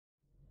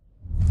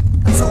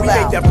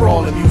make that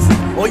brawling music.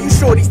 All you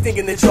shorties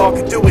thinking that y'all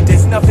can do it.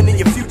 There's nothing in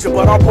your future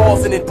but our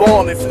balls and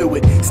embalming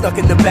fluid. Snuck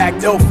in the back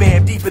door,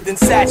 fam, deeper than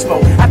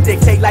Satchmo. I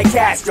dictate like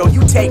Castro,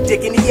 you take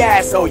dick in the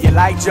asshole. You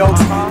like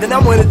jokes? Then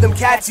I'm one of them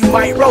cats you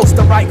might roast.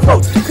 The right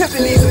quotes,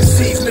 pimpin' these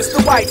MCs,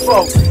 Mr. White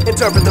folks.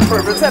 Interpret the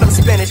perverts, let them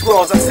Spanish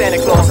bras. I'm Santa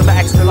Claus, I'm an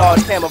extra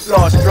large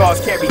camouflage draws,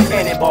 carry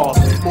cannonballs.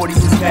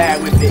 Morty's is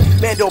bad with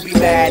it, man, don't be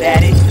mad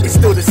at it. It's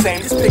still the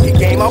same, just pick a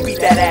game, I'll beat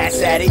that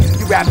ass at it.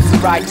 You rappers who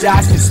ride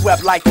jocks, get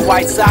swept like the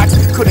White Sox.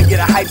 Couldn't get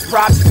a hype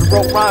props, you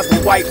wrote rhymes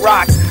with white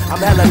rocks. I'm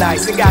hella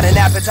nice and got an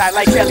appetite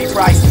like Kelly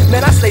Price.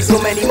 Man, I slay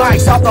so many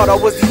mics, I thought I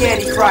was the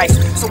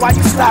Antichrist. So why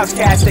you slouch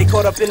cats, they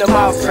caught up in a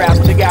mousetrap.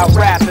 Dig out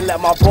rap and let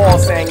my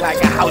balls hang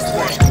like a house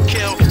Worst to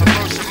kill, a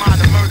person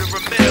mind to murder a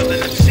mill.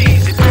 And them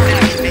seeds, if you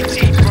dash they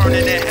teeth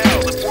burning in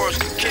hell. The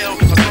worst to kill,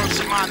 a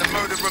person mind to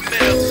murder a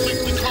mill.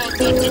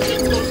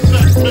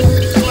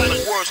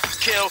 The worst to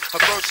kill, a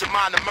person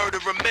mind to murder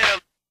a mill.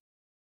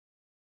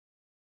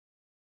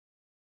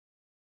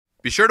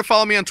 Be sure to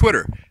follow me on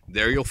Twitter.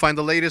 There you'll find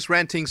the latest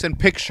rantings and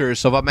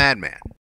pictures of a madman.